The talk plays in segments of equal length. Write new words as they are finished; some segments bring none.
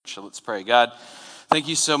So let's pray. God, thank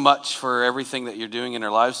you so much for everything that you're doing in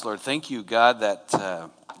our lives, Lord. Thank you, God, that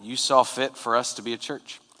you saw fit for us to be a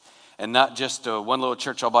church. And not just one little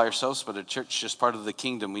church all by ourselves, but a church just part of the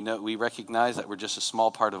kingdom. We recognize that we're just a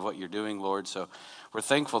small part of what you're doing, Lord. So we're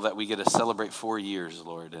thankful that we get to celebrate 4 years,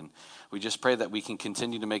 Lord. And we just pray that we can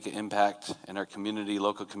continue to make an impact in our community,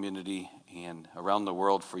 local community, and around the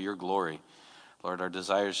world for your glory. Lord, our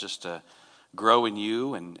desire is just to grow in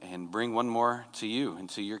you and bring one more to you,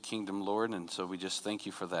 into your kingdom, Lord. And so we just thank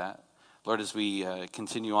you for that. Lord, as we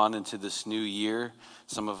continue on into this new year,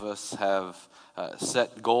 some of us have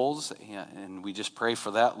set goals, and we just pray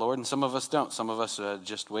for that, Lord. And some of us don't. Some of us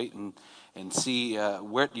just wait and see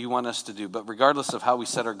what you want us to do. But regardless of how we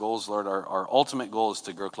set our goals, Lord, our ultimate goal is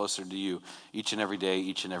to grow closer to you each and every day,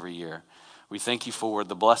 each and every year. We thank you for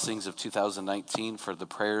the blessings of 2019, for the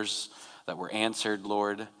prayers that were answered,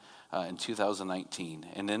 Lord, in 2019.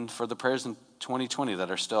 And then for the prayers in 2020 that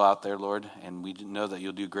are still out there, Lord, and we know that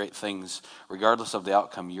you'll do great things regardless of the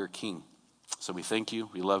outcome. You're King. So we thank you.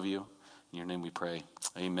 We love you. In your name we pray.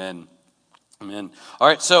 Amen. Amen. All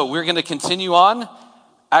right, so we're going to continue on,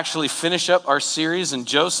 actually finish up our series in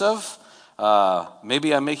Joseph.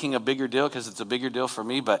 Maybe I'm making a bigger deal because it's a bigger deal for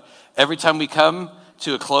me, but every time we come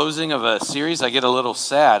to a closing of a series, I get a little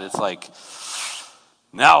sad. It's like,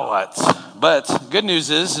 now what? But good news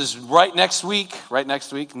is next week, we're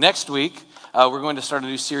going to start a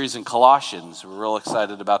new series in Colossians. We're real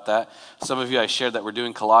excited about that. Some of you, I shared that we're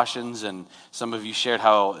doing Colossians, and some of you shared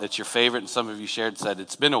how it's your favorite, and some of you said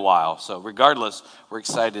it's been a while. So regardless, we're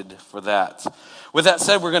excited for that. With that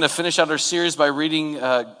said, we're going to finish out our series by reading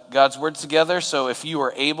God's Word together. So if you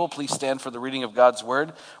are able, please stand for the reading of God's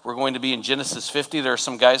Word. We're going to be in Genesis 50. There are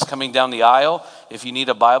some guys coming down the aisle. If you need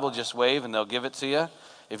a Bible, just wave, and they'll give it to you.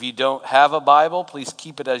 If you don't have a Bible, please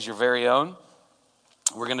keep it as your very own.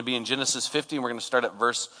 We're going to be in Genesis 50, and we're going to start at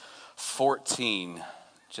verse 14.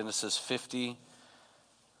 Genesis 50,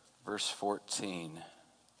 verse 14.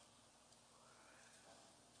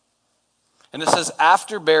 And it says,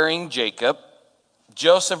 after burying Jacob,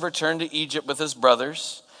 Joseph returned to Egypt with his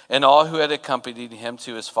brothers and all who had accompanied him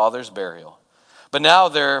to his father's burial. But now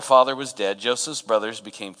their father was dead. Joseph's brothers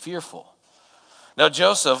became fearful. Now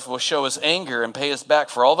Joseph will show his anger and pay us back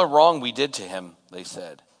for all the wrong we did to him, they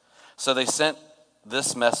said. So they sent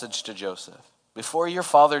this message to Joseph. Before your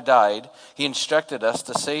father died, he instructed us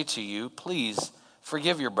to say to you, please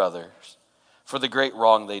forgive your brothers for the great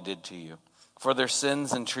wrong they did to you, for their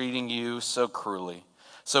sins in treating you so cruelly.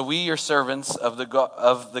 So we, your servants of the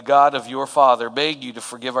God of your father, beg you to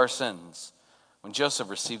forgive our sins. When Joseph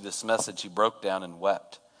received this message, he broke down and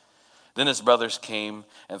wept. Then his brothers came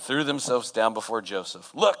and threw themselves down before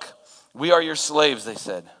Joseph. Look, we are your slaves, they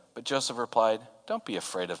said. But Joseph replied, don't be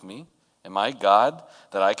afraid of me. Am I God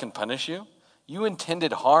that I can punish you? You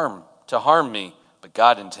intended to harm me, but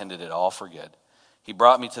God intended it all for good. He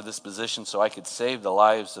brought me to this position so I could save the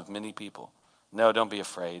lives of many people. No, don't be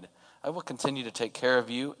afraid. I will continue to take care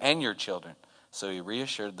of you and your children. So he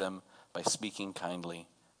reassured them by speaking kindly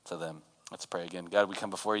to them. Let's pray again. God, we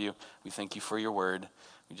come before you. We thank you for your word.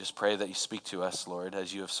 We just pray that you speak to us, Lord,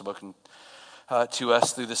 as you have spoken to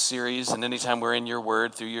us through this series. And anytime we're in your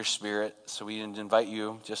word, through your spirit. So we invite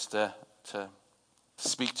you just to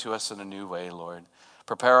speak to us in a new way, Lord.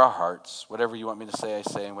 Prepare our hearts. Whatever you want me to say, I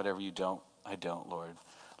say, and whatever you don't, I don't, Lord.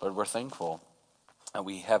 Lord, we're thankful that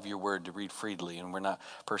we have your word to read freely, and we're not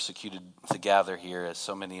persecuted to gather here as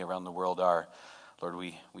so many around the world are. Lord,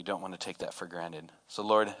 we don't want to take that for granted. So,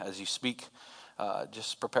 Lord, as you speak,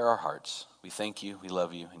 just prepare our hearts. We thank you. We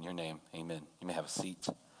love you. In your name, amen. You may have a seat.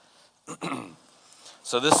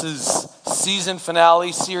 So this is season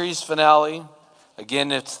finale, series finale.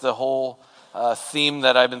 Again, it's the whole theme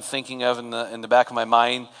that I've been thinking of in the back of my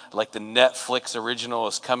mind, like the Netflix original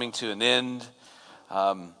is coming to an end.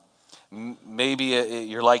 Maybe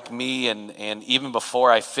you're like me, and even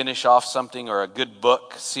before I finish off something or a good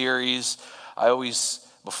book series,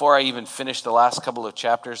 before I even finish the last couple of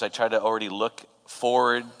chapters, I try to already look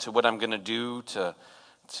forward to what I'm going to do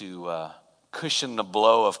to cushion the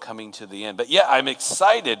blow of coming to the end. But yeah, I'm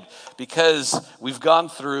excited because we've gone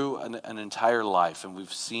through an entire life and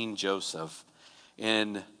we've seen Joseph.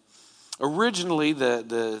 And originally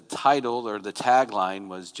the title or the tagline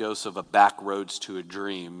was Joseph, A Back Roads to a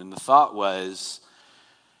Dream. And the thought was,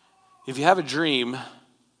 if you have a dream and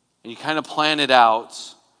you kind of plan it out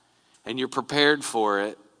and you're prepared for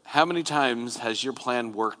it, how many times has your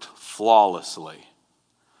plan worked flawlessly?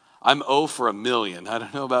 I'm 0 for a million. I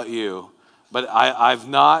don't know about you. But I've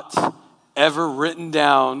not ever written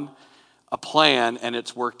down a plan and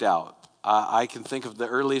it's worked out. I can think of the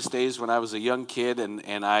earliest days when I was a young kid,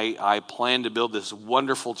 and I planned to build this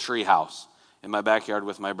wonderful tree house in my backyard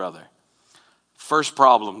with my brother. First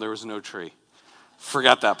problem, there was no tree.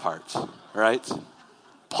 Forgot that part, right?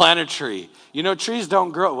 Plant a tree. You know, trees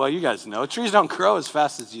don't grow. Well, you guys know. Trees don't grow as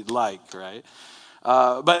fast as you'd like, right?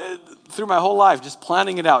 But through my whole life, just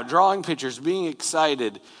planning it out, drawing pictures, being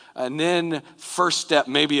excited, and then first step,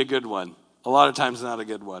 maybe a good one. A lot of times not a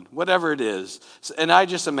good one. Whatever it is. And I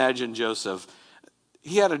just imagine Joseph,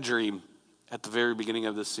 he had a dream at the very beginning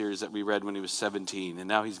of this series that we read when he was 17. And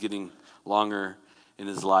now he's getting longer in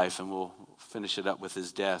his life, and we'll finish it up with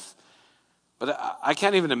his death. But I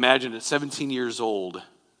can't even imagine at 17 years old,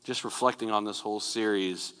 just reflecting on this whole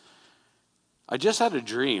series, I just had a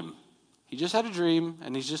dream. He just had a dream,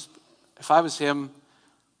 and if I was him,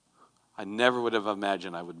 I never would have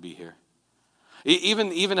imagined I would be here.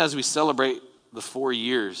 Even as we celebrate the 4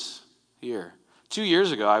 years here. 2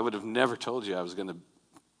 years ago, I would have never told you I was going to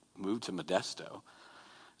move to Modesto.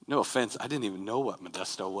 No offense, I didn't even know what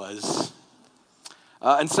Modesto was.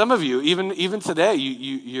 And some of you, even today,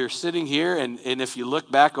 you're sitting here, and if you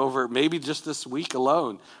look back over maybe just this week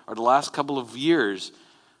alone, or the last couple of years,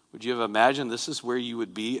 would you have imagined this is where you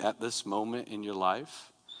would be at this moment in your life?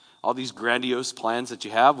 All these grandiose plans that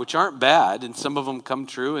you have, which aren't bad, and some of them come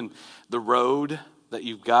true, and the road that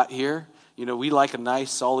you've got here, you know, we like a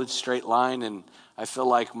nice, solid, straight line, and I feel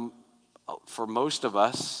like for most of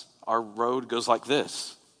us, our road goes like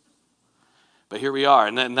this. But here we are,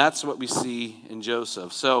 and that's what we see in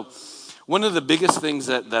Joseph. So one of the biggest things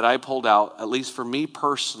that I pulled out, at least for me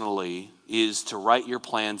personally, is to write your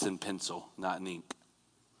plans in pencil, not in ink.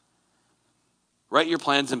 Write your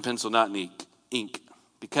plans in pencil, not in ink.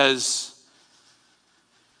 Because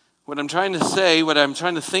what I'm trying to say, what I'm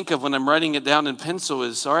trying to think of when I'm writing it down in pencil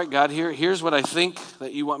is, all right, God, here's what I think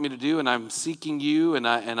that you want me to do, and I'm seeking you, and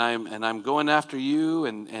I'm going after you,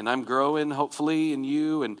 and I'm growing hopefully in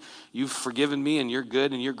you, and you've forgiven me, and you're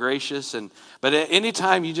good, and you're gracious. But at any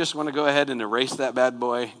time you just want to go ahead and erase that bad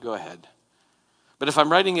boy, go ahead. But if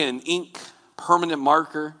I'm writing it in ink, permanent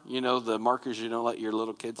marker, you know, the markers you don't let your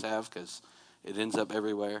little kids have because it ends up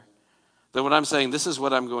everywhere. Then what I'm saying, this is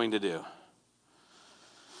what I'm going to do.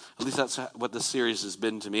 At least that's what this series has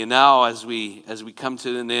been to me. And now as we come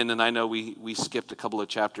to an end, and I know we skipped a couple of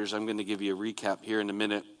chapters, I'm going to give you a recap here in a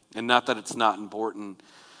minute. And not that it's not important.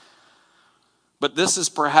 But this is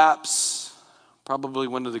probably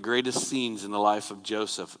one of the greatest scenes in the life of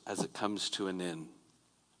Joseph as it comes to an end.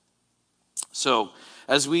 So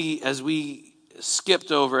as we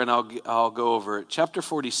skipped over, and I'll go over it, chapter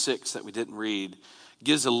 46 that we didn't read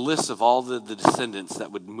gives a list of all the descendants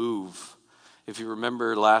that would move. If you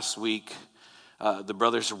remember last week, the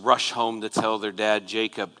brothers rush home to tell their dad,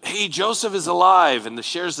 Jacob, hey, Joseph is alive, and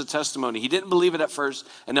shares the testimony. He didn't believe it at first,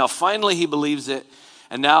 and now finally he believes it.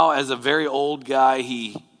 And now as a very old guy,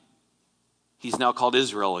 he's now called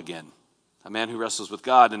Israel again, a man who wrestles with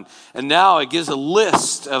God. And now it gives a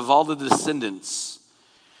list of all the descendants,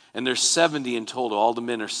 and there's 70 in total. All the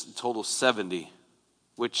men are total 70.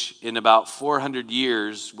 Which in about 400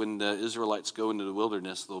 years, when the Israelites go into the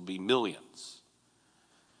wilderness, there'll be millions.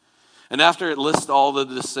 And after it lists all the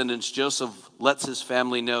descendants, Joseph lets his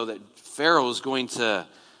family know that Pharaoh is going to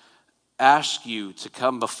ask you to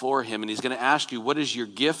come before him, and he's going to ask you, what is your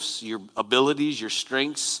gifts, your abilities, your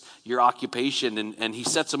strengths, your occupation? And he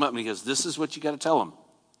sets them up, and he goes, this is what you got to tell them,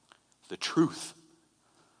 the truth.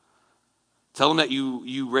 Tell them that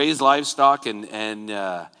you raise livestock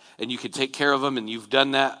and you can take care of them, and you've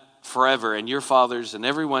done that forever, and your fathers and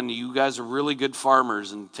everyone, you guys are really good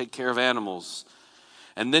farmers and take care of animals.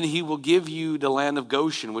 And then he will give you the land of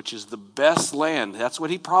Goshen, which is the best land. That's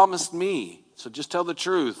what he promised me. So just tell the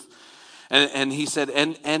truth. And he said,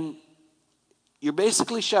 and you're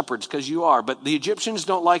basically shepherds, because you are, but the Egyptians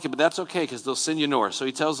don't like it, but that's okay, because they'll send you north. So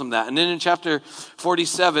he tells them that. And then in chapter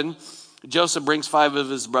 47, Joseph brings 5 of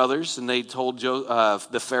his brothers, and they told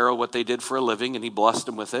the Pharaoh what they did for a living, and he blessed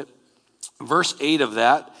them with it. Verse 8 of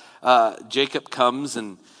that, Jacob comes,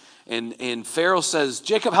 and Pharaoh says,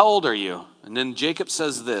 Jacob, how old are you? And then Jacob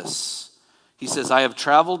says this. He says, I have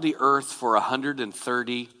traveled the earth for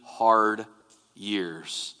 130 hard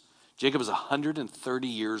years. Jacob is 130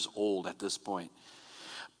 years old at this point.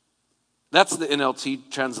 That's the NLT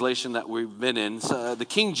translation that we've been in. So the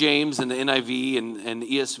King James and the NIV and the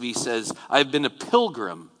ESV says, I've been a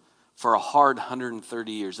pilgrim for a hard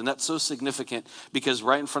 130 years. And that's so significant because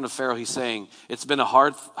right in front of Pharaoh, he's saying, it's been a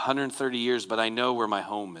hard 130 years, but I know where my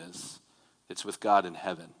home is. It's with God in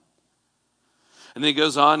heaven. And then he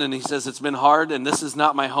goes on and he says, it's been hard and this is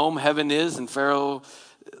not my home, heaven is. And Pharaoh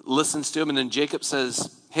listens to him. And then Jacob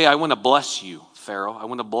says, hey, I want to bless you. Pharaoh. I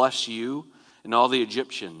want to bless you and all the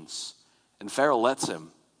Egyptians. And Pharaoh lets him.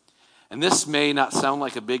 And this may not sound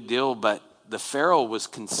like a big deal, but the Pharaoh was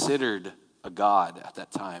considered a god at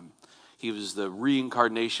that time. He was the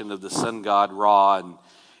reincarnation of the sun god Ra.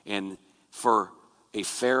 And for a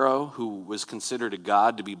Pharaoh who was considered a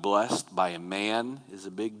god to be blessed by a man is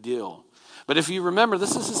a big deal. But if you remember,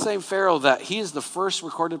 this is the same Pharaoh that he is the first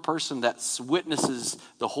recorded person that witnesses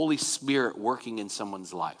the Holy Spirit working in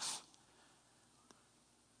someone's life.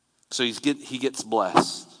 So he gets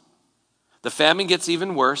blessed. The famine gets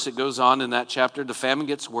even worse. It goes on in that chapter. The famine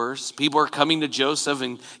gets worse. People are coming to Joseph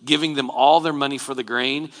and giving them all their money for the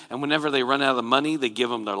grain. And whenever they run out of the money, they give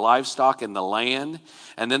them their livestock and the land.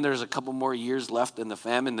 And then there's a couple more years left in the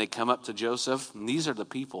famine. They come up to Joseph. And these are the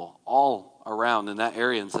people all around in that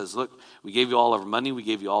area and says, look, we gave you all of our money. We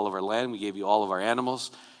gave you all of our land. We gave you all of our animals.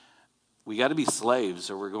 We got to be slaves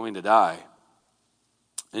or we're going to die.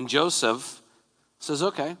 And Joseph says,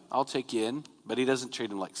 okay, I'll take you in. But he doesn't treat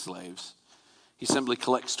them like slaves. He simply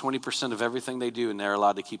collects 20% of everything they do, and they're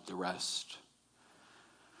allowed to keep the rest.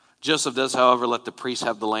 Joseph does, however, let the priests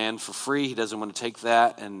have the land for free. He doesn't want to take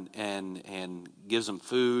that and gives them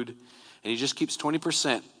food. And he just keeps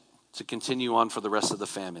 20% to continue on for the rest of the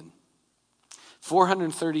famine.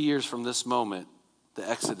 430 years from this moment, the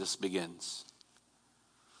Exodus begins.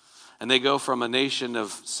 And they go from a nation of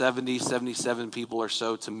 70, 77 people or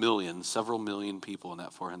so to millions, several million people in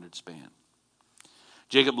that 400 span.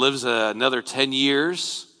 Jacob lives another 10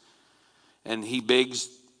 years, and he begs,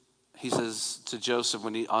 he says to Joseph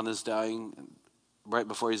when on his dying, right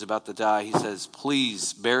before he's about to die, he says,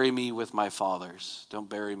 please bury me with my fathers. Don't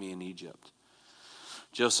bury me in Egypt.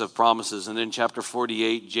 Joseph promises, and in chapter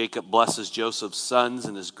 48, Jacob blesses Joseph's sons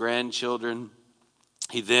and his grandchildren.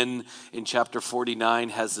 He then, in chapter 49,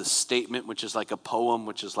 has this statement, which is like a poem,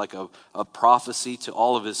 which is like a prophecy to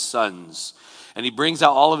all of his sons. And he brings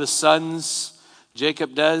out all of his sons,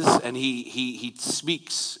 Jacob does, and he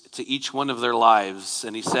speaks to each one of their lives,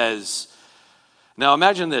 and he says, now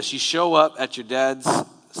imagine this, you show up at your dad's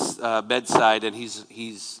bedside, and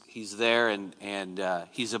he's there, and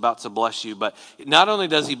he's about to bless you, but not only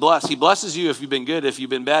does he blesses you if you've been good. If you've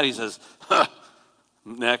been bad, he says,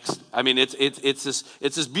 next. I mean, it's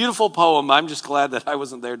this beautiful poem. I'm just glad that I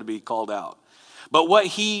wasn't there to be called out. But what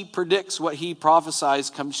he predicts, what he prophesies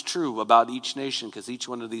comes true about each nation, because each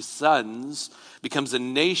one of these sons becomes a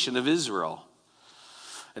nation of Israel.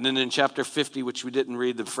 And then in chapter 50, which we didn't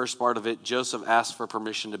read the first part of it, Joseph asks for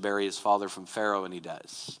permission to bury his father from Pharaoh, and he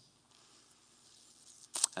does.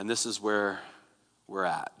 And this is where we're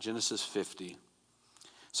at, Genesis 50.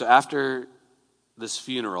 So after this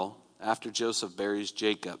funeral, after Joseph buries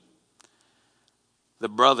Jacob, the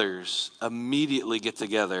brothers immediately get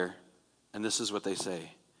together. And this is what they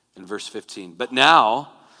say in verse 15. But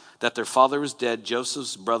now that their father was dead,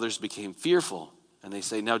 Joseph's brothers became fearful. And they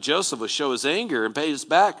say, now Joseph will show his anger and pay us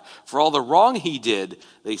back for all the wrong he did,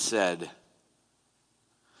 they said.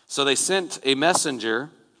 So they sent a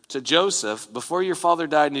messenger to Joseph before your father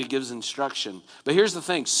died, and he gives instruction. But here's the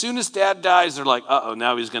thing. Soon as dad dies, they're like, uh-oh,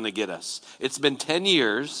 now he's going to get us. It's been 10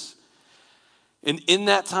 years. And in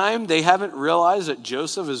that time, they haven't realized that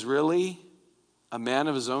Joseph is really a man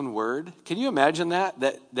of his own word. Can you imagine that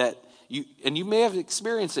you may have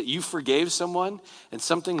experienced that you forgave someone and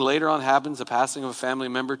something later on happens, the passing of a family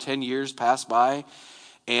member, 10 years pass by,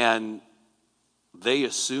 and they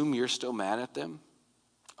assume you're still mad at them?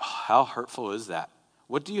 Oh, how hurtful is that?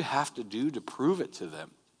 What do you have to do to prove it to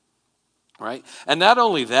them? Right? And not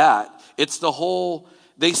only that, it's the whole,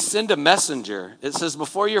 they send a messenger. It says,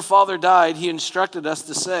 before your father died, he instructed us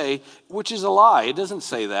to say, which is a lie. It doesn't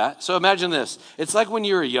say that. So imagine this. It's like when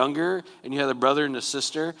you were younger and you had a brother and a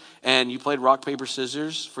sister and you played rock, paper,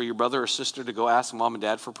 scissors for your brother or sister to go ask mom and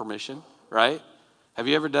dad for permission, right? Have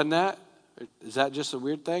you ever done that? Is that just a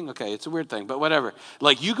weird thing? Okay, it's a weird thing, but whatever.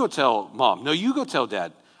 Like you go tell mom. No, you go tell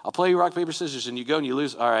dad. I'll play you rock, paper, scissors, and you go and you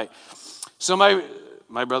lose. All right. So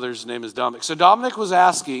my brother's name is Dominic. So Dominic was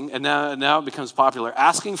asking, and now it becomes popular,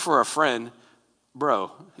 asking for a friend.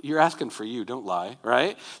 Bro, you're asking for you, don't lie,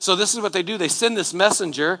 right? So this is what they do. They send this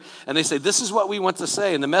messenger, and they say, this is what we want to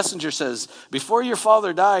say. And the messenger says, before your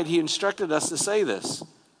father died, he instructed us to say this.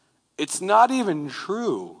 It's not even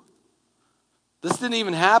true. This didn't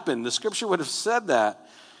even happen. The scripture would have said that.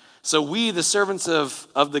 So we, the servants of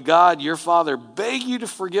the God, your father, beg you to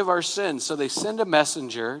forgive our sins. So they send a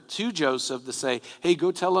messenger to Joseph to say, hey,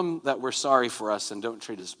 go tell him that we're sorry for us and don't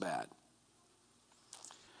treat us bad.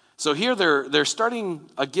 So here they're starting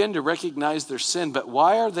again to recognize their sin, but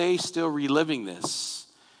why are they still reliving this?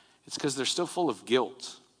 It's because they're still full of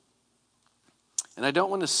guilt. And I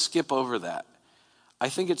don't want to skip over that. I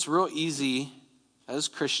think it's real easy as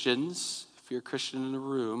Christians, if you're a Christian in the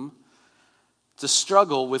room, to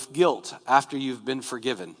struggle with guilt after you've been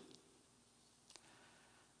forgiven.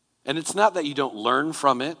 And it's not that you don't learn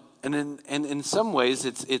from it. And in some ways,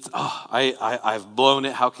 I've blown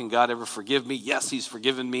it. How can God ever forgive me? Yes, he's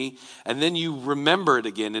forgiven me. And then you remember it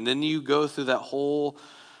again. And then you go through that whole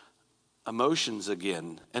emotions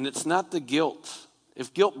again. And it's not the guilt.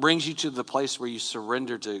 If guilt brings you to the place where you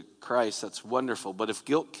surrender to Christ, that's wonderful. But if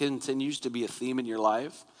guilt continues to be a theme in your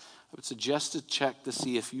life, I would suggest to check to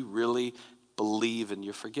see if you really believe in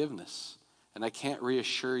your forgiveness. And I can't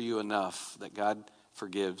reassure you enough that God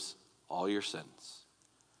forgives all your sins.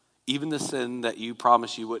 Even the sin that you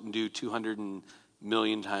promised you wouldn't do 200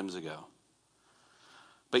 million times ago.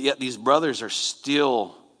 But yet these brothers are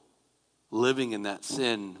still living in that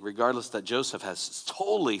sin, regardless that Joseph has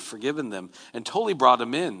totally forgiven them and totally brought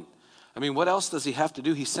them in. I mean, what else does he have to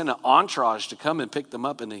do? He sent an entourage to come and pick them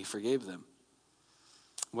up, and he forgave them.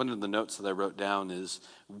 One of the notes that I wrote down is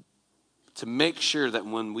to make sure that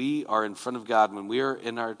when we are in front of God, when we are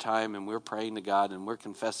in our time and we're praying to God and we're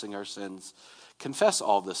confessing our sins, confess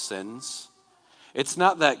all the sins. It's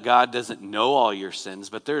not that God doesn't know all your sins,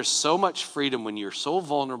 but there is so much freedom when you're so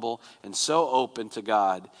vulnerable and so open to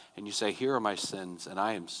God and you say, here are my sins and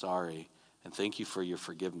I am sorry and thank you for your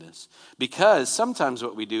forgiveness. Because sometimes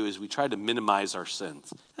what we do is we try to minimize our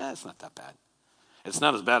sins. It's not that bad. It's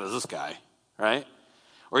not as bad as this guy, right?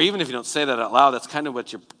 Or even if you don't say that out loud, that's kind of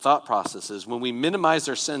what your thought process is. When we minimize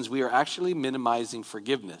our sins, we are actually minimizing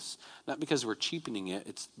forgiveness. Not because we're cheapening it,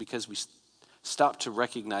 it's because we stop to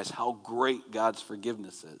recognize how great God's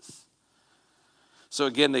forgiveness is. So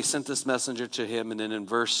again, they sent this messenger to him, and then in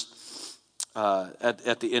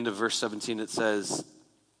at the end of verse 17, it says,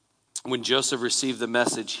 when Joseph received the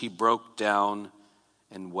message, he broke down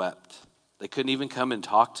and wept. They couldn't even come and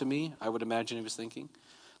talk to me, I would imagine he was thinking.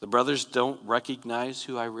 The brothers don't recognize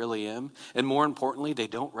who I really am. And more importantly, they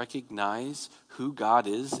don't recognize who God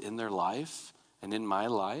is in their life and in my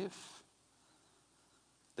life.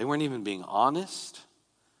 They weren't even being honest.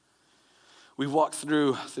 We've walked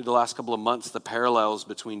through the last couple of months the parallels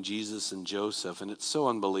between Jesus and Joseph, and it's so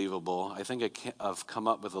unbelievable. I think I've come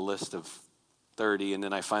up with a list of 30, and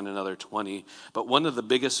then I find another 20. But one of the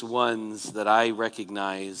biggest ones that I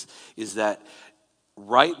recognize is that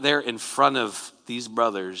right there in front of these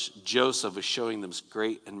brothers, Joseph was showing them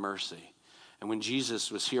grace and mercy. And when Jesus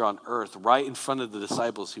was here on earth, right in front of the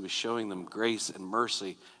disciples, he was showing them grace and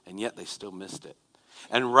mercy, and yet they still missed it.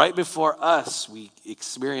 And right before us, we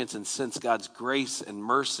experience and sense God's grace and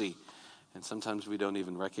mercy, and sometimes we don't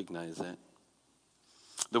even recognize it.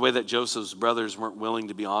 The way that Joseph's brothers weren't willing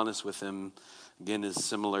to be honest with him, again, is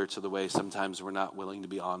similar to the way sometimes we're not willing to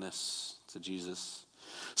be honest to Jesus.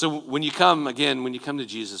 So when you come to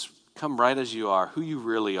Jesus, come right as you are, who you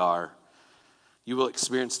really are. You will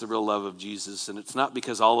experience the real love of Jesus, and it's not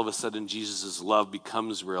because all of a sudden Jesus' love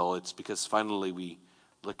becomes real. It's because finally we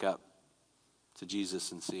look up to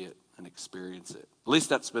Jesus and see it and experience it. At least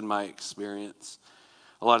that's been my experience.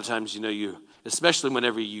 A lot of times, especially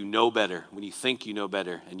whenever you know better, when you think you know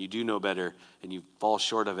better and you do know better and you fall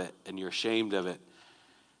short of it and you're ashamed of it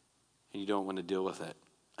and you don't want to deal with it.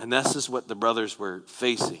 And this is what the brothers were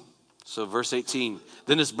facing. So verse 18,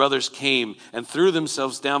 then his brothers came and threw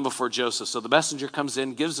themselves down before Joseph. So the messenger comes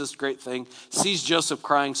in, gives this great thing, sees Joseph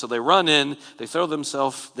crying. So they run in, they throw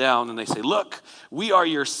themselves down, and they say, look, we are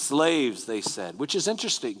your slaves, they said. Which is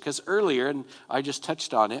interesting because earlier, and I just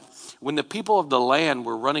touched on it, when the people of the land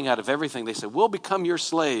were running out of everything, they said, we'll become your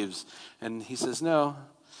slaves. And he says, no,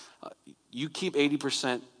 you keep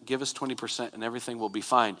 80%, give us 20%, and everything will be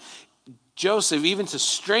fine. Joseph, even to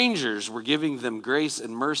strangers, were giving them grace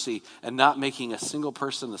and mercy and not making a single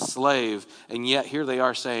person a slave. And yet here they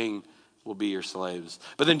are saying, we'll be your slaves.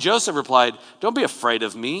 But then Joseph replied, don't be afraid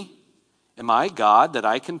of me. Am I God that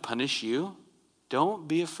I can punish you? Don't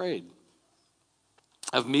be afraid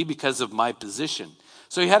of me because of my position.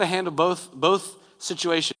 So he had to handle both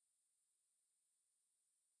situations.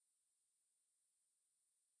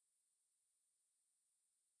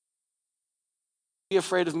 Be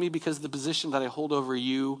afraid of me because of the position that I hold over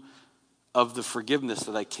you, of the forgiveness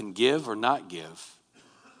that I can give or not give,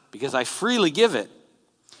 because I freely give it.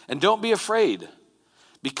 And don't be afraid,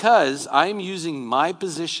 because I'm using my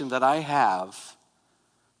position that I have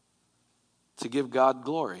to give God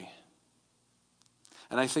glory.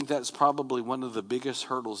 And I think that's probably one of the biggest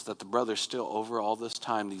hurdles that the brothers still over all this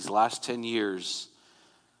time, these last 10 years,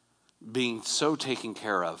 being so taken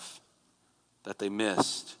care of, that they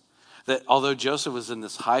missed. That although Joseph was in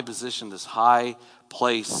this high position, this high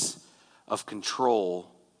place of control,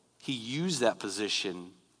 he used that position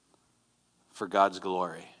for God's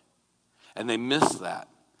glory. And they miss that.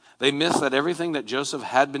 They miss that everything that Joseph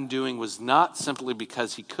had been doing was not simply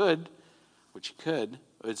because he could, which he could,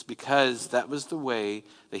 it's because that was the way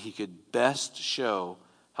that he could best show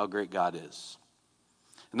how great God is.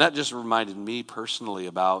 And that just reminded me personally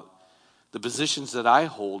about the positions that I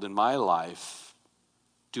hold in my life.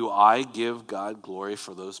 Do I give God glory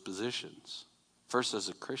for those positions? First, as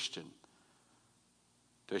a Christian,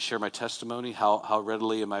 do I share my testimony? How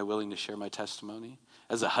readily am I willing to share my testimony?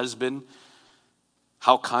 As a husband,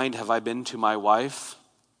 how kind have I been to my wife?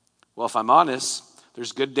 Well, if I'm honest,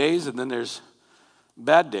 there's good days and then there's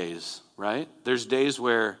bad days, right? There's days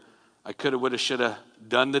where I coulda, woulda, shoulda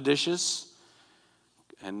done the dishes.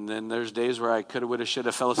 And then there's days where I coulda, woulda,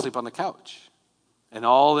 shoulda fell asleep on the couch. And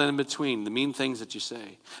all in between, the mean things that you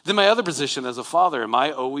say. Then my other position as a father, am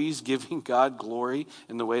I always giving God glory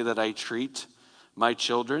in the way that I treat my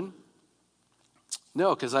children?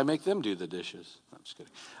 No, because I make them do the dishes. I'm just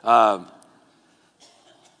kidding.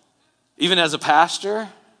 Even as a pastor,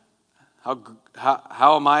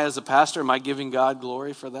 how am I as a pastor? Am I giving God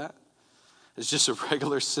glory for that? As just a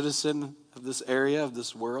regular citizen of this area, of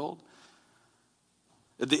this world?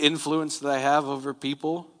 The influence that I have over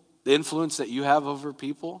people, the influence that you have over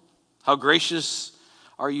people, how gracious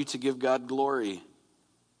are you to give God glory?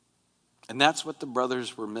 And that's what the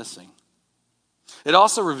brothers were missing. It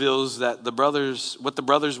also reveals that what the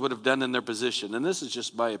brothers would have done in their position, and this is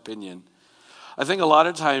just my opinion. I think a lot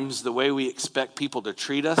of times the way we expect people to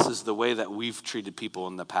treat us is the way that we've treated people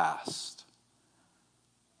in the past.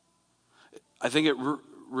 I think it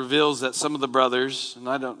reveals that some of the brothers, and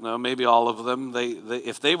I don't know, maybe all of them, they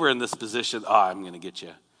if they were in this position, I'm going to get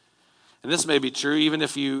you. And this may be true even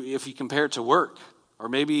if you compare it to work, or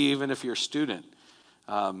maybe even if you're a student,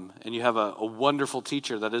 and you have a wonderful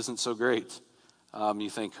teacher that isn't so great. You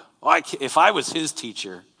think, if I was his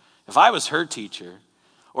teacher, if I was her teacher,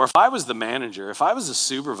 or if I was the manager, if I was the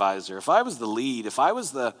supervisor, if I was the lead,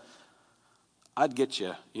 I'd get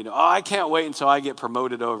you. I can't wait until I get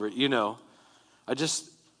promoted over. It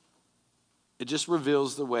just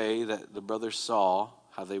reveals the way that the brothers saw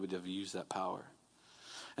how they would have used that power.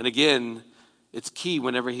 And again, it's key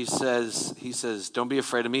whenever he says, don't be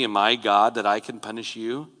afraid of me. Am I God that I can punish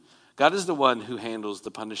you? God is the one who handles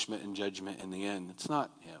the punishment and judgment in the end. It's not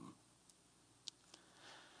him.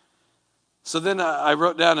 So then I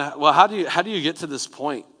wrote down, well, how do you get to this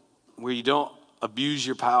point where you don't abuse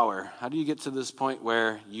your power? How do you get to this point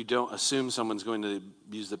where you don't assume someone's going to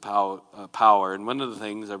abuse the power? And one of the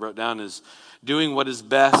things I wrote down is doing what is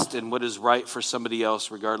best and what is right for somebody else,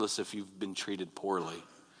 regardless if you've been treated poorly.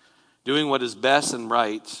 Doing what is best and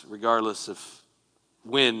right, regardless of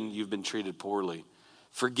when you've been treated poorly.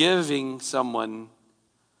 Forgiving someone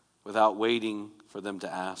without waiting for them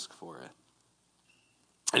to ask for it.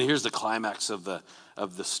 And here's the climax of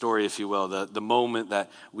the story, if you will, the moment that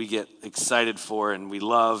we get excited for and we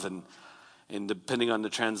love, and depending on the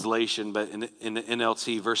translation, but in the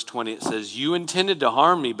NLT, verse 20, it says, you intended to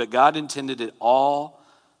harm me, but God intended it all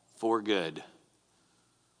for good.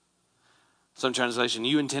 Some translation,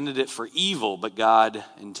 you intended it for evil, but God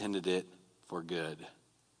intended it for good.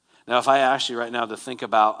 Now, if I ask you right now to think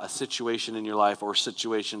about a situation in your life or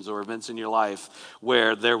situations or events in your life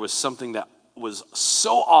where there was something that was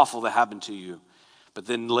so awful that happened to you, but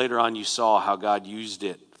then later on you saw how God used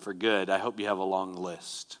it for good, I hope you have a long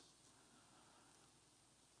list.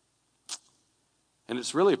 And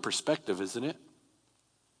it's really a perspective, isn't it?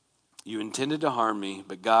 You intended to harm me,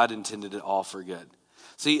 but God intended it all for good.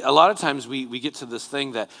 See, a lot of times we get to this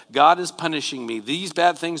thing that God is punishing me. These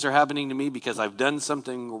bad things are happening to me because I've done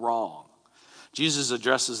something wrong. Jesus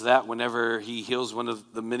addresses that whenever he heals one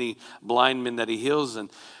of the many blind men that he heals,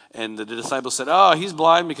 and the disciples said, he's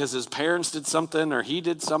blind because his parents did something or he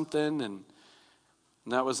did something, and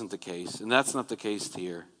that wasn't the case, and that's not the case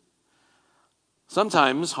here.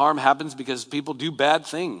 Sometimes harm happens because people do bad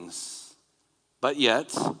things, but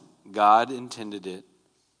yet God intended it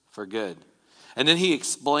for good. And then he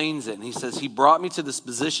explains it, and he says, he brought me to this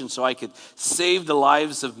position so I could save the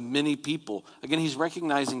lives of many people. Again, he's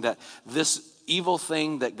recognizing that this evil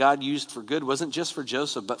thing that God used for good wasn't just for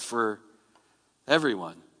Joseph, but for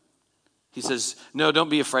everyone. He says, no, don't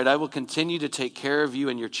be afraid. I will continue to take care of you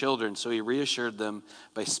and your children. So he reassured them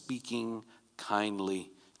by speaking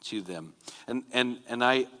kindly to them. And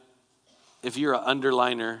if you're an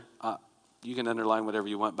underliner, you can underline whatever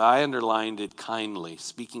you want, but I underlined it kindly,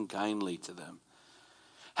 speaking kindly to them.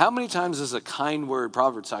 How many times does a kind word,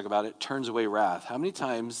 Proverbs talk about it, turns away wrath? How many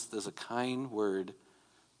times does a kind word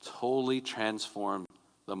totally transform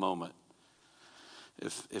the moment?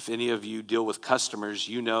 If any of you deal with customers,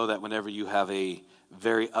 you know that whenever you have a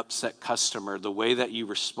very upset customer, the way that you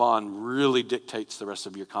respond really dictates the rest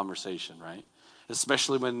of your conversation, right?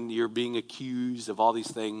 Especially when you're being accused of all these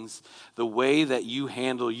things. The way that you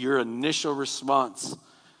handle your initial response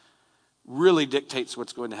really dictates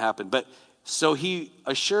what's going to happen. But so he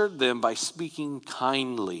assured them by speaking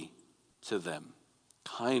kindly to them.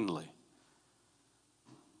 Kindly.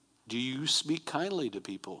 Do you speak kindly to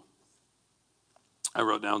people? I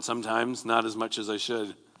wrote down sometimes, not as much as I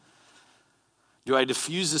should. Do I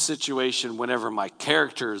diffuse the situation whenever my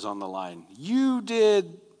character is on the line? You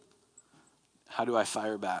did. How do I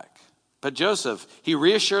fire back? But Joseph, he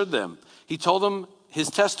reassured them. He told them his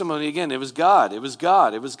testimony again. It was God. It was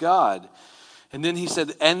God. It was God. And then he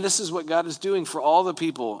said, and this is what God is doing for all the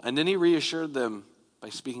people. And then he reassured them by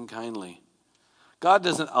speaking kindly. God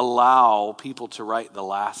doesn't allow people to write the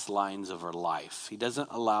last lines of our life. He doesn't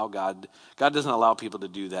allow God doesn't allow people to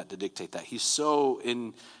do that, to dictate that. He's so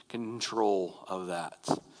in control of that.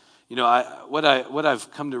 You know, what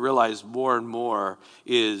I've come to realize more and more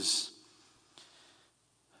is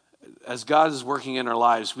as God is working in our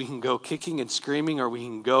lives, we can go kicking and screaming or we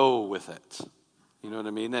can go with it. You know what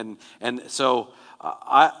I mean? And so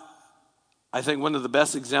I think one of the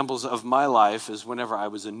best examples of my life is whenever I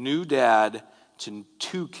was a new dad to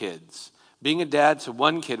 2 kids. Being a dad to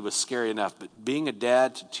 1 kid was scary enough, but being a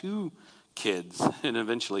dad to 2 kids, and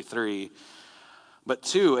eventually 3, but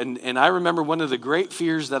 2, and I remember one of the great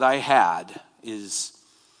fears that I had is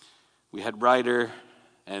we had Ryder,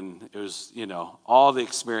 and it was, you know, all the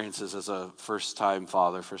experiences as a first-time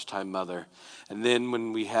father, first-time mother. And then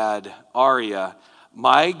when we had Aria,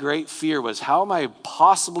 my great fear was, how am I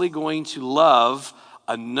possibly going to love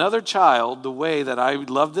another child the way that I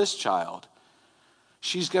love this child?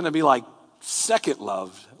 She's going to be like second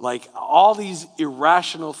loved, like all these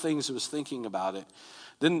irrational things I was thinking about it.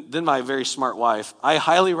 Then my very smart wife, I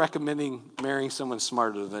highly recommend marrying someone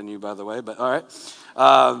smarter than you, by the way, but all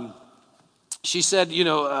right. She said, you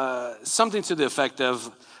know, something to the effect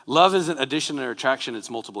of, love isn't addition or attraction, it's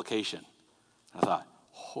multiplication. I thought,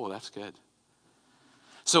 oh, that's good.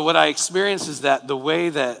 So what I experienced is that the way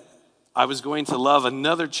that I was going to love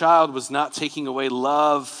another child was not taking away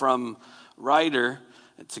love from Ryder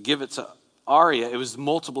to give it to Aria. It was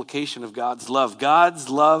multiplication of God's love. God's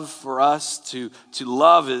love for us to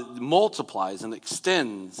love, it multiplies and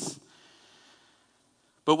extends.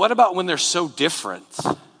 But what about when they're so different?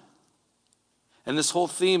 And this whole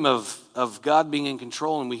theme of God being in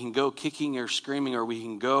control, and we can go kicking or screaming, or we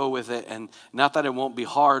can go with it, and not that it won't be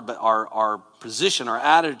hard, but our position, our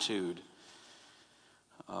attitude.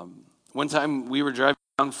 One time we were driving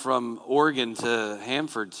down from Oregon to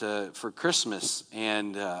Hanford for Christmas,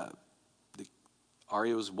 and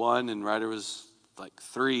Aria was 1 and Ryder was like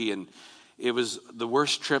 3, and it was the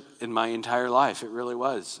worst trip in my entire life. It really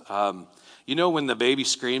was. You know when the baby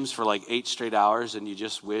screams for like 8 straight hours and you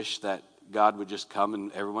just wish that God would just come and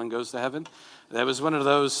everyone goes to heaven? That was one of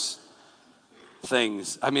those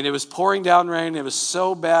things. I mean, it was pouring down rain. It was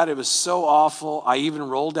so bad. It was so awful. I even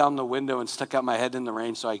rolled down the window and stuck out my head in the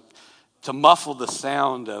rain to muffle the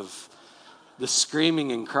sound of the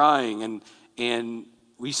screaming and crying. And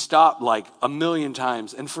we stopped like a million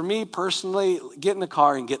times. And for me personally, get in the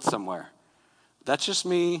car and get somewhere. That's just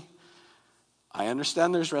me. I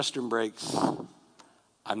understand there's restroom breaks.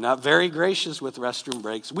 I'm not very gracious with restroom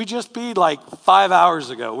breaks. We just peed like 5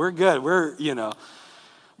 hours ago. We're good.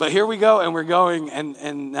 But here we go, and we're going,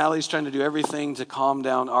 and Natalie's trying to do everything to calm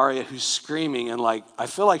down Aria, who's screaming, and like I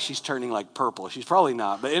feel like she's turning like purple. She's probably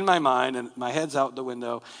not, but in my mind, and my head's out the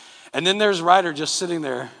window. And then there's Ryder just sitting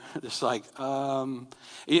there, just like, and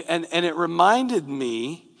it reminded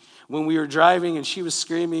me when we were driving, and she was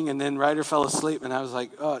screaming, and then Ryder fell asleep, and I was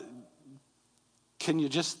like, can you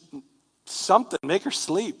just something, make her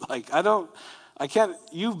sleep? Like, I can't,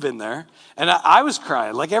 you've been there. And I was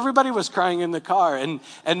crying, like everybody was crying in the car. And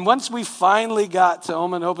once we finally got to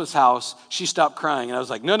Oma and Opa's house, she stopped crying. And I was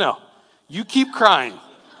like, no, you keep crying.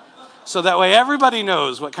 So that way everybody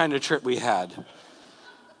knows what kind of trip we had.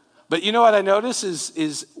 But you know what I notice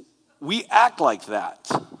is we act like that,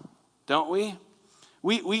 don't we?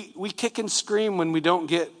 We kick and scream when we don't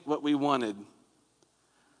get what we wanted,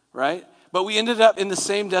 right? But we ended up in the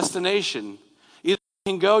same destination. Either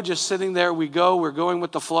we can go just sitting there, we're going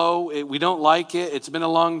with the flow, we don't like it, it's been a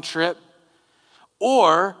long trip.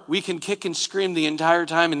 Or we can kick and scream the entire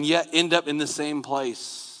time and yet end up in the same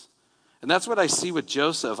place. And that's what I see with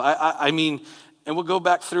Joseph. I mean, and we'll go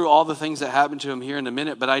back through all the things that happened to him here in a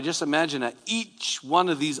minute, but I just imagine that each one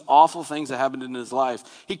of these awful things that happened in his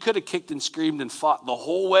life, he could have kicked and screamed and fought the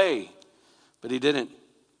whole way, but he didn't.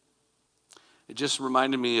 It just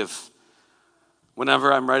reminded me of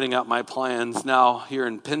whenever I'm writing out my plans now here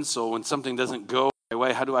in pencil, when something doesn't go my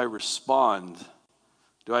way, how do I respond?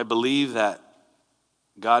 Do I believe that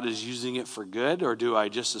God is using it for good, or do I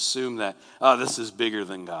just assume that, oh, this is bigger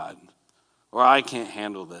than God, or I can't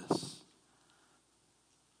handle this?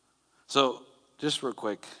 So just real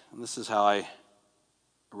quick, and this is how I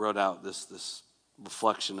wrote out this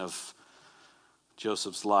reflection of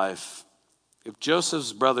Joseph's life. If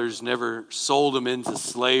Joseph's brothers never sold him into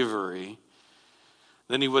slavery,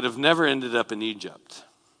 then he would have never ended up in Egypt.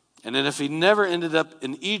 And then if he never ended up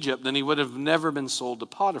in Egypt, then he would have never been sold to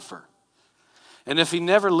Potiphar. And if he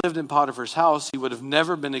never lived in Potiphar's house, he would have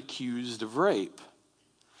never been accused of rape.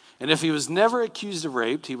 And if he was never accused of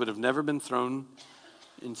rape, he would have never been thrown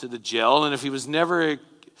into the jail. And if he was never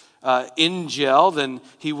in jail, then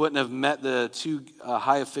he wouldn't have met the two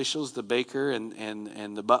high officials, the baker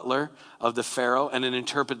and the butler of the Pharaoh, and then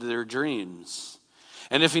interpreted their dreams.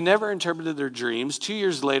 And if he never interpreted their dreams, 2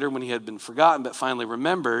 years later when he had been forgotten but finally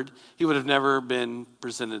remembered, he would have never been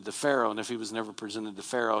presented to Pharaoh. And if he was never presented to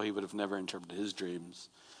Pharaoh, he would have never interpreted his dreams.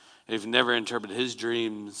 And if he never interpreted his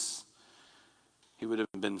dreams, he would have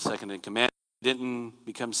been second in command. If he didn't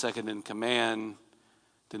become second in command,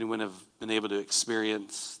 then he wouldn't have been able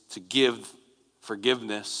to give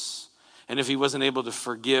forgiveness. And if he wasn't able to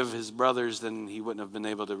forgive his brothers, then he wouldn't have been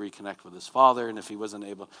able to reconnect with his father. And if he wasn't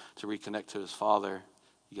able to reconnect to his father,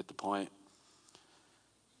 you get the point.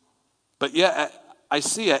 But yet, I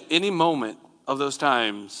see at any moment of those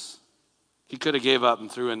times, he could have gave up and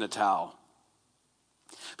threw in the towel.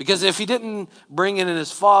 Because if he didn't bring in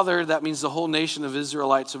his father, that means the whole nation of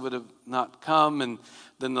Israelites would have not come. And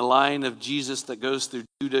then the line of Jesus that goes through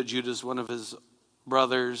Judah, Judah's one of his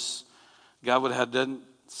brothers, God would have done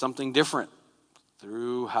something different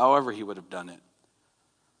through however he would have done it.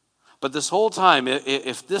 But this whole time,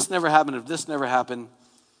 if this never happened,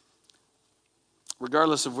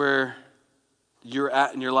 regardless of where you're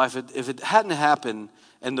at in your life, if it hadn't happened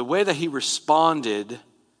and the way that he responded,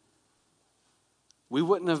 we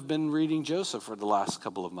wouldn't have been reading Joseph for the last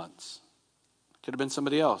couple of months. Could have been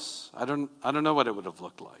somebody else. I don't know what it would have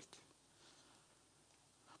looked like.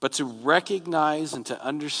 But to recognize and to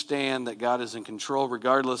understand that God is in control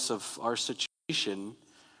regardless of our situation,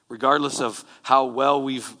 regardless of how well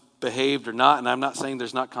we've behaved or not, and I'm not saying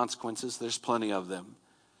there's not consequences, there's plenty of them.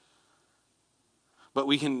 But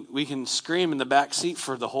we can scream in the back seat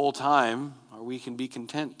for the whole time, or we can be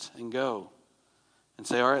content and go and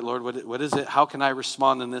say, all right, Lord, what is it? How can I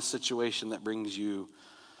respond in this situation that brings you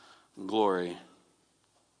glory?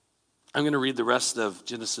 I'm going to read the rest of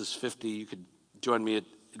Genesis 50. You could join me. It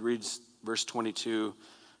reads verse 22,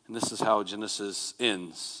 and this is how Genesis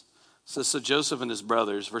ends. It says, so Joseph and his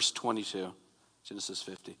brothers, verse 22, Genesis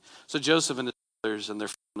 50. So Joseph and his brothers and their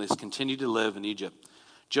families continued to live in Egypt.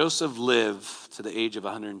 Joseph lived to the age of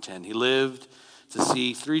 110. He lived to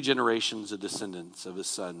see 3 generations of descendants of his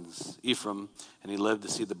sons, Ephraim, and he lived to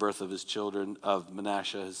see the birth of his children, of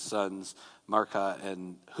Manasseh, his sons, Marcah,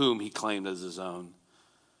 and whom he claimed as his own.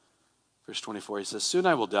 Verse 24, he says, soon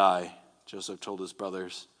I will die, Joseph told his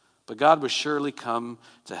brothers, but God will surely come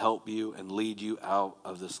to help you and lead you out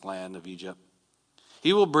of this land of Egypt.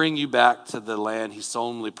 He will bring you back to the land he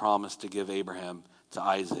solemnly promised to give Abraham, to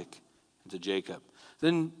Isaac, and to Jacob.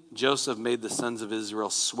 Then Joseph made the sons of Israel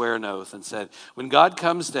swear an oath and said, when God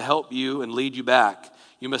comes to help you and lead you back,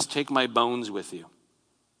 you must take my bones with you.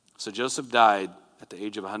 So Joseph died at the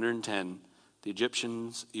age of 110. The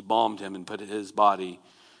Egyptians embalmed him and put his body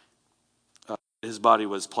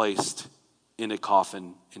was placed in a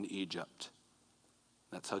coffin in Egypt.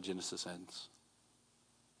 That's how Genesis ends.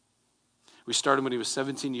 We started when he was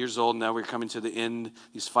 17 years old. Now we're coming to the end,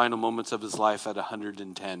 these final moments of his life at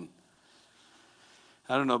 110.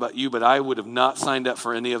 I don't know about you, but I would have not signed up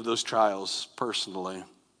for any of those trials personally.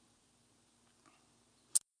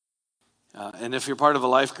 And if you're part of a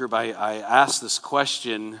life group, I ask this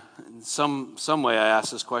question. In some way I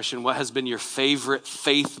ask this question, what has been your favorite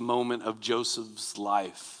faith moment of Joseph's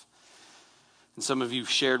life? And some of you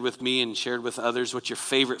shared with me and shared with others what's your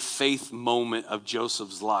favorite faith moment of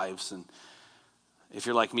Joseph's lives. And if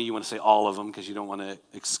you're like me, you want to say all of them because you don't want to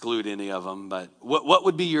exclude any of them. But what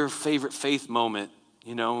would be your favorite faith moment?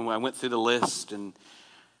 You know, I went through the list, and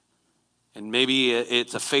maybe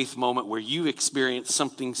it's a faith moment where you experienced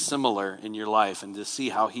something similar in your life, and to see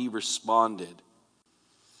how he responded.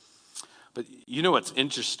 But you know what's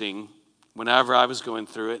interesting? Whenever I was going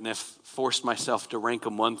through it, and if forced myself to rank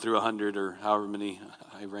them 1 through 100, or however many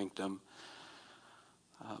I ranked them,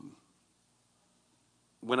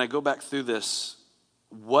 when I go back through this,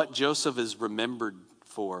 what Joseph is remembered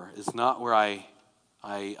for is not where I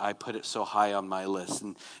I put it so high on my list.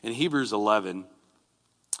 And in Hebrews 11,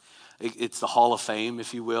 it's the hall of fame,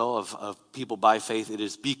 if you will, of people by faith. It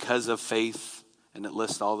is because of faith, and it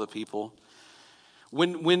lists all the people.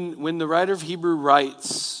 When the writer of Hebrew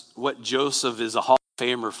writes what Joseph is a hall of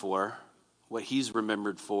famer for, what he's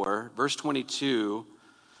remembered for, verse 22,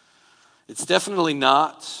 it's definitely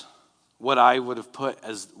not what I would have put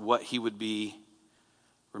as what he would be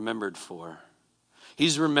remembered for.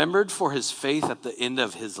 He's remembered for his faith at the end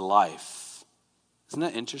of his life. Isn't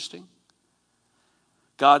that interesting?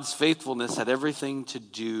 God's faithfulness had everything to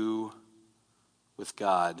do with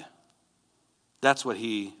God. That's what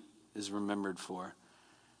he is remembered for.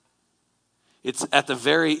 It's at the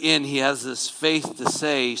very end, he has this faith to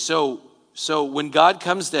say, so when God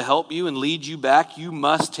comes to help you and lead you back, you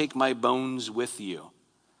must take my bones with you.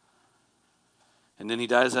 And then he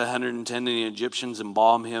dies at 110, and the Egyptians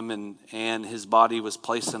embalm him, and his body was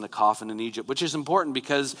placed in a coffin in Egypt, which is important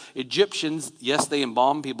because Egyptians, yes, they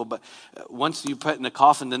embalm people, but once you put in a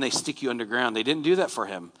coffin, then they stick you underground. They didn't do that for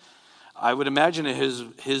him. I would imagine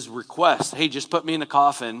his request, hey, just put me in a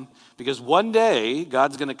coffin, because one day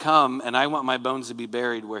God's going to come, and I want my bones to be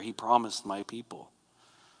buried where he promised my people.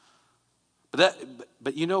 But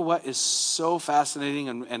you know what is so fascinating,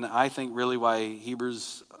 and I think really why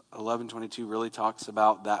Hebrews 11:22 really talks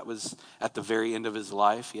about that was at the very end of his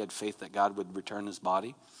life. He had faith that God would return his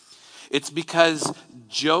body. It's because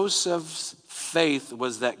Joseph's faith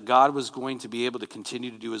was that God was going to be able to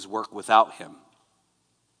continue to do his work without him.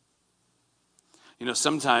 You know,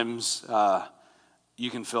 sometimes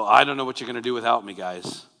you can feel, I don't know what you're going to do without me,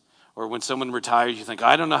 guys. Or when someone retires, you think,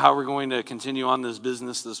 I don't know how we're going to continue on this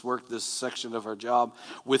business, this work, this section of our job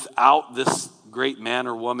without this great man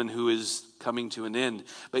or woman who is coming to an end.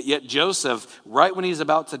 But yet Joseph, right when he's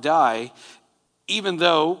about to die, even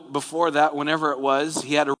though before that, whenever it was,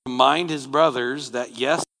 he had to remind his brothers that,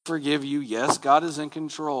 yes, I forgive you, yes, God is in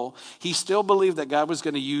control, he still believed that God was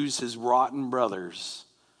going to use his rotten brothers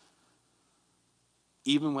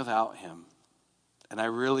even without him. And I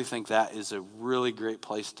really think that is a really great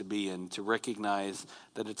place to be in, to recognize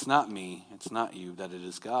that it's not me, it's not you, that it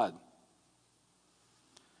is God.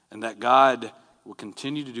 And that God will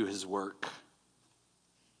continue to do his work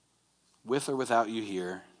with or without you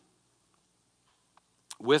here,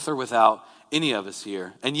 with or without any of us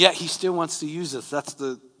here. And yet he still wants to use us. That's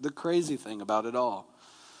the crazy thing about it all.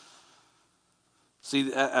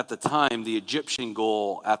 See, at the time, the Egyptian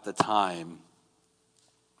goal at the time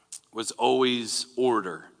was always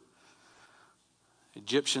order.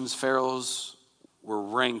 Egyptians, pharaohs were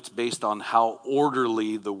ranked based on how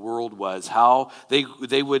orderly the world was. How the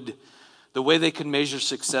way they could measure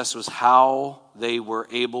success was how they were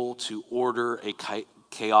able to order a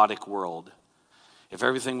chaotic world. If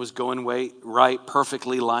everything was going right,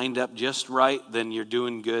 perfectly lined up just right, then you're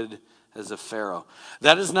doing good as a pharaoh.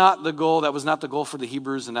 That is not the goal. That was not the goal for the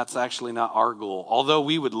Hebrews, and that's actually not our goal. Although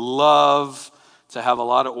we would love to have a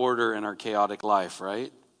lot of order in our chaotic life,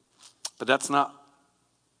 right? But that's not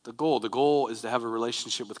the goal. The goal is to have a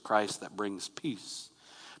relationship with Christ that brings peace.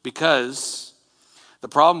 Because the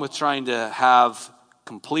problem with trying to have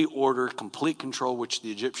complete order, complete control, which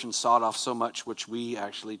the Egyptians sought off so much, which we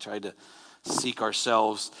actually tried to seek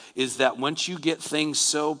ourselves, is that once you get things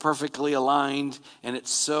so perfectly aligned and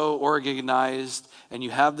it's so organized and you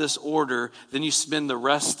have this order, then you spend the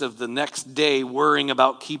rest of the next day worrying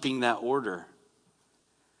about keeping that order.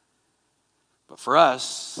 But for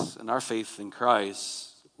us, in our faith in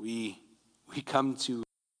Christ, we come to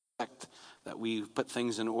expect that we put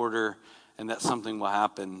things in order and that something will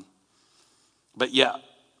happen. But yet,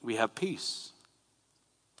 we have peace.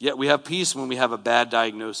 Yet we have peace when we have a bad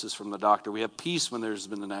diagnosis from the doctor. We have peace when there's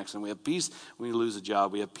been an accident. We have peace when we lose a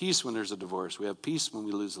job. We have peace when there's a divorce. We have peace when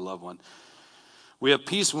we lose a loved one. We have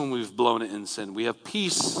peace when we've blown it in sin. We have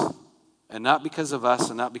peace, and not because of us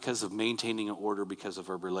and not because of maintaining an order, because of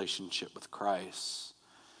our relationship with Christ.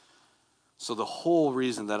 So the whole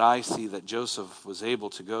reason that I see that Joseph was able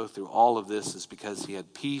to go through all of this is because he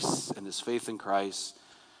had peace and his faith in Christ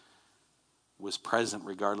was present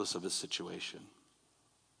regardless of his situation.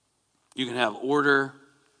 You can have order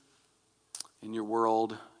in your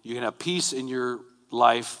world. You can have peace in your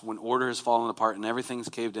life when order has fallen apart and everything's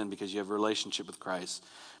caved in because you have a relationship with Christ.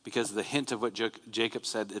 Because the hint of what Jacob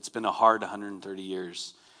said, it's been a hard 130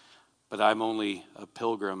 years. But I'm only a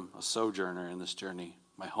pilgrim, a sojourner in this journey.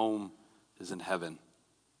 My home is in heaven.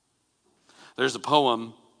 There's a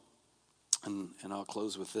poem, and I'll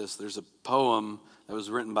close with this. There's a poem that was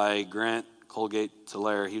written by Grant Colgate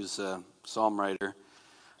Tulare. He was a psalm writer,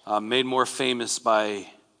 made more famous by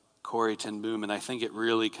Corrie ten Boom, and I think it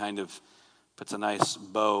really kind of puts a nice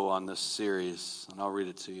bow on this series, and I'll read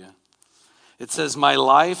it to you. It says, "My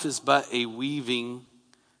life is but a weaving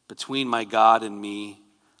between my God and me.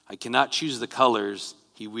 I cannot choose the colors,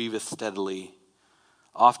 he weaveth steadily.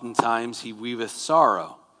 Oftentimes he weaveth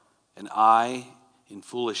sorrow, and I, in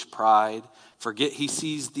foolish pride, forget he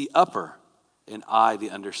sees the upper, and I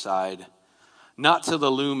the underside. Not till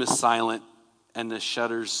the loom is silent, and the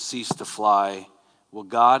shutters cease to fly, will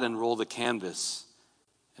God unroll the canvas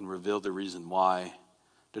and reveal the reason why.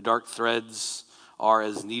 The dark threads are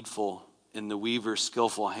as needful in the weaver's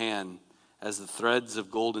skillful hand as the threads of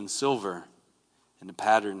gold and silver in the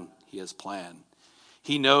pattern he has planned.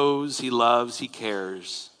 He knows, he loves, he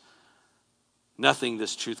cares. Nothing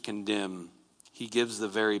this truth can dim. He gives the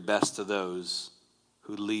very best to those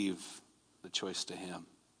who leave the choice to him."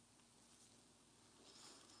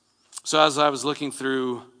 So as I was looking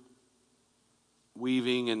through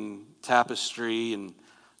weaving and tapestry, and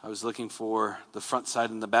I was looking for the front side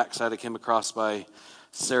and the back side, I came across by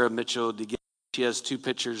Sarah Mitchell. She has two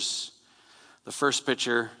pictures. The first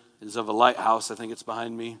picture is of a lighthouse. I think it's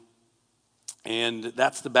behind me. And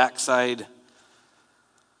that's the back side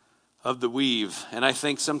of the weave. And I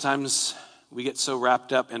think sometimes we get so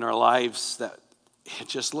wrapped up in our lives that it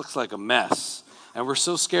just looks like a mess. And we're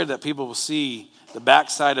so scared that people will see the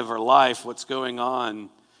backside of our life, what's going on.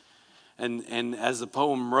 And as the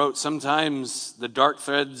poem wrote, sometimes the dark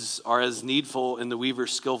threads are as needful in the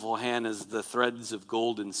weaver's skillful hand as the threads of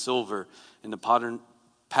gold and silver in the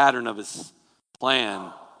pattern of his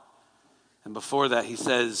plan. And before that, he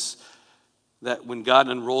says that when God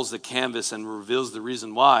unrolls the canvas and reveals the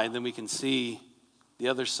reason why, then we can see the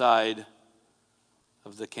other side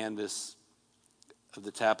of the canvas, of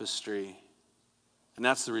the tapestry. And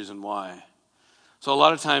that's the reason why. So a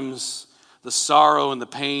lot of times, the sorrow and the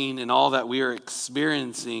pain and all that we are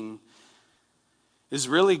experiencing is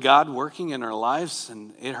really God working in our lives,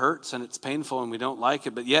 and it hurts and it's painful and we don't like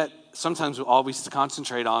it, but yet sometimes all we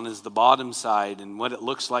concentrate on is the bottom side and what it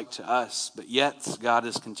looks like to us, but yet God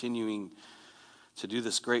is continuing to do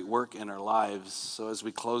this great work in our lives. So as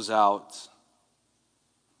we close out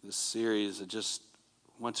this series, I just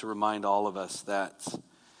want to remind all of us that,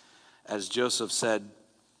 as Joseph said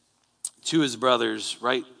to his brothers,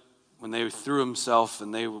 right when they threw himself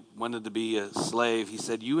and they wanted to be a slave, he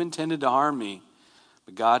said, "You intended to harm me,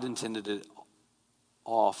 but God intended it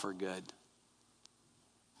all for good."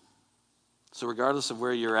 So regardless of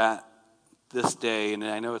where you're at this day, and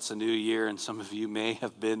I know it's a new year, and some of you may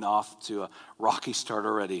have been off to a rocky start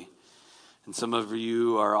already, and some of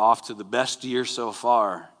you are off to the best year so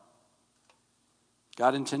far,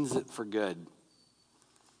 God intends it for good.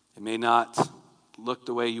 It may not look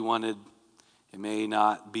the way you wanted. It may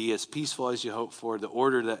not be as peaceful as you hoped for, the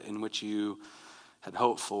order that in which you had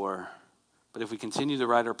hoped for. But if we continue to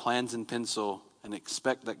write our plans in pencil and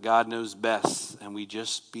expect that God knows best, and we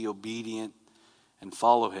just be obedient and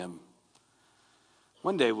follow him,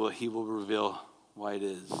 one day he will reveal why it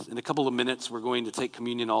is. In a couple of minutes, we're going to take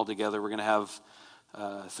communion all together. We're going to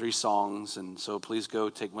have 3 songs, and so please go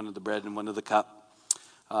take one of the bread and one of the cup.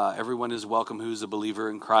 Everyone is welcome who's a believer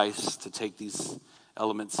in Christ to take these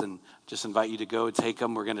elements, and just invite you to go take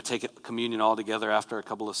them. We're going to take communion all together after a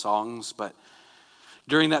couple of songs, but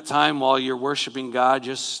during that time while you're worshiping God,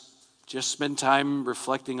 just spend time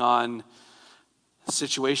reflecting on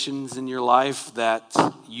situations in your life that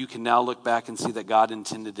you can now look back and see that God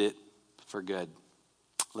intended it for good.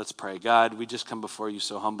 Let's pray. God, we just come before you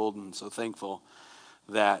so humbled and so thankful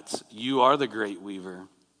that you are the great weaver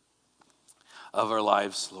of our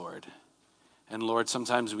lives, Lord. And Lord,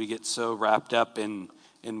 sometimes we get so wrapped up in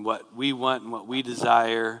what we want and what we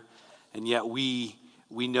desire, and yet we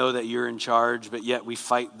know that you're in charge, but yet we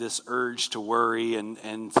fight this urge to worry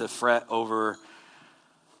and to fret over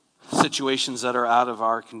situations that are out of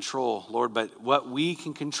our control, Lord. But what we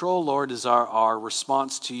can control, Lord, is our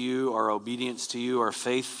response to you, our obedience to you, our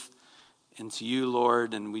faith into you,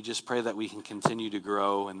 Lord, and we just pray that we can continue to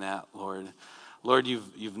grow in that, Lord. Lord,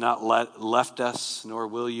 you've not left us, nor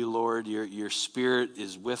will you, Lord. Your Spirit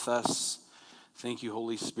is with us. Thank you,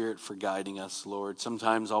 Holy Spirit, for guiding us, Lord.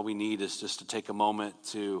 Sometimes all we need is just to take a moment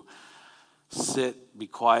to sit, be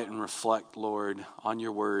quiet, and reflect, Lord, on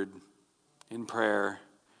your word in prayer,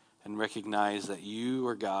 and recognize that you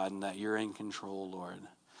are God and that you're in control, Lord.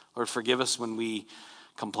 Lord, forgive us when we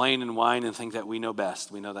complain and whine and think that we know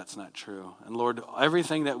best. We know that's not true. And Lord,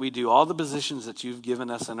 everything that we do, all the positions that you've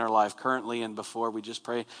given us in our life currently and before, we just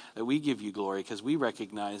pray that we give you glory, because we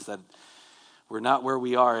recognize that we're not where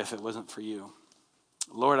we are if it wasn't for you.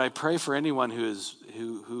 Lord, I pray for anyone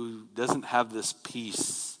who doesn't have this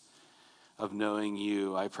peace of knowing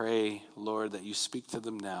you. I pray, Lord, that you speak to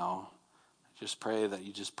them now, that Just pray that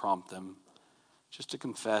you just prompt them just to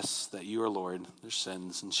confess that you are Lord, their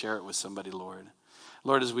sins, and share it with somebody, Lord.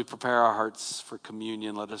 Lord, as we prepare our hearts for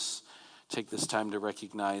communion, let us take this time to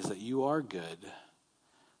recognize that you are good,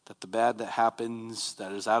 that the bad that happens,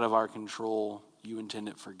 that is out of our control, you intend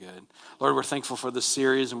it for good. Lord, we're thankful for this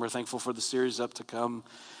series, and we're thankful for the series up to come.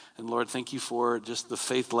 And Lord, thank you for just the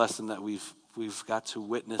faith lesson that we've got to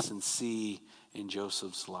witness and see in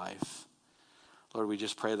Joseph's life. Lord, we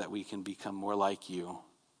just pray that we can become more like you.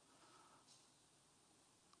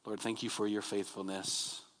 Lord, thank you for your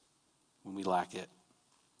faithfulness when we lack it.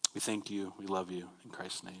 We thank you. We love you. In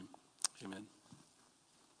Christ's name, amen.